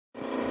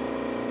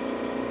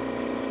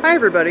Hi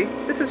everybody,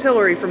 this is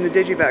Hillary from the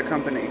RotoVap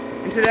company,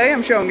 and today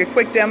I'm showing a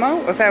quick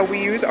demo of how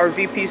we use our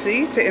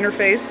VPC to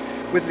interface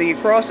with the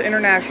Cross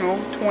International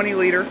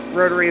 20-liter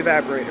rotary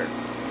evaporator.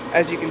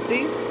 As you can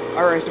see,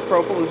 our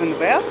isopropyl is in the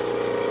bath,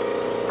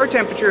 our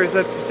temperature is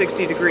up to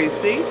 60 degrees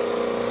C,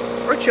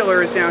 our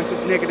chiller is down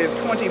to negative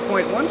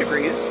 20.1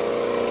 degrees,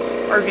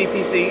 our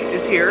VPC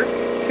is here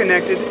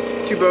connected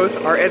to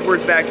both our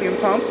Edwards vacuum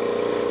pump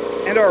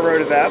and our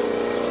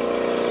RotoVap.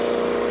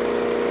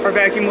 Our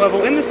vacuum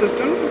level in the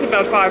system is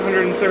about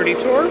 530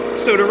 torr,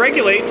 so to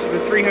regulate to the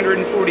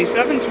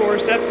 347 torr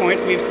set point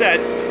we've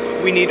set,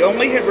 we need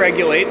only hit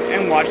regulate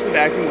and watch the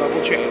vacuum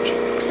level change.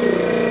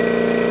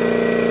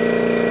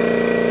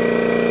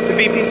 The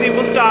VPC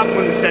will stop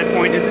when the set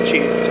point is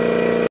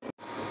achieved.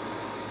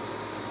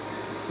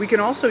 We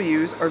can also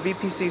use our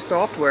VPC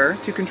software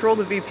to control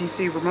the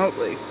VPC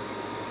remotely,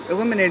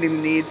 eliminating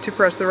the need to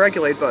press the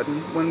regulate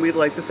button when we'd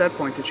like the set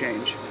point to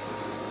change.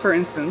 For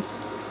instance,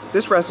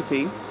 this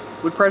recipe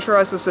would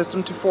pressurize the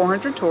system to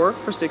 400 torr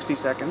for 60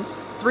 seconds,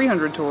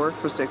 300 torr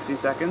for 60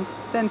 seconds,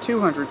 then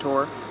 200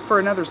 torr for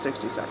another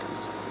 60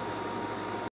 seconds.